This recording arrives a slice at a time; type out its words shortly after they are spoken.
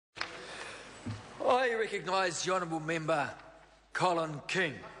I recognise the Honourable Member Colin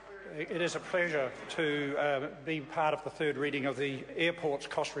King. It is a pleasure to be part of the third reading of the Airports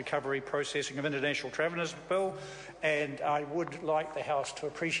Cost Recovery Processing of International Travellers Bill, and I would like the House to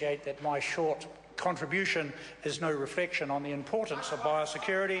appreciate that my short contribution is no reflection on the importance of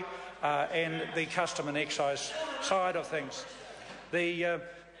biosecurity and the custom and excise side of things. The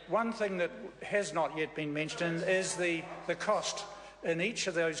one thing that has not yet been mentioned is the cost. In each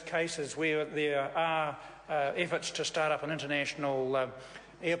of those cases where there are efforts to start up an international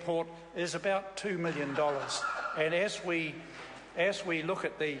airport is about $2 million. And as we look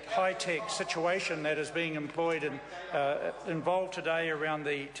at the high-tech situation that is being employed and involved today around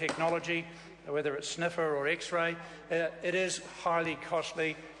the technology, whether it's sniffer or X-ray, it is highly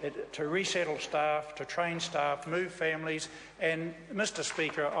costly to resettle staff, to train staff, move families. And, Mr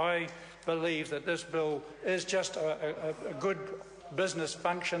Speaker, I believe that this bill is just a good business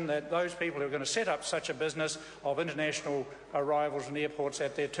function, that those people who are going to set up such a business of international arrivals and airports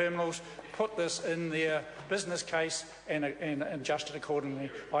at their terminals put this in their business case and adjust it accordingly.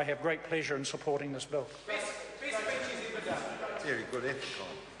 I have great pleasure in supporting this bill. Very good effort,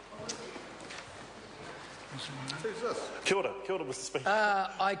 Colin. Who's this? Kia ora, Mr Speaker.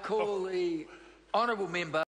 I call the Honourable Member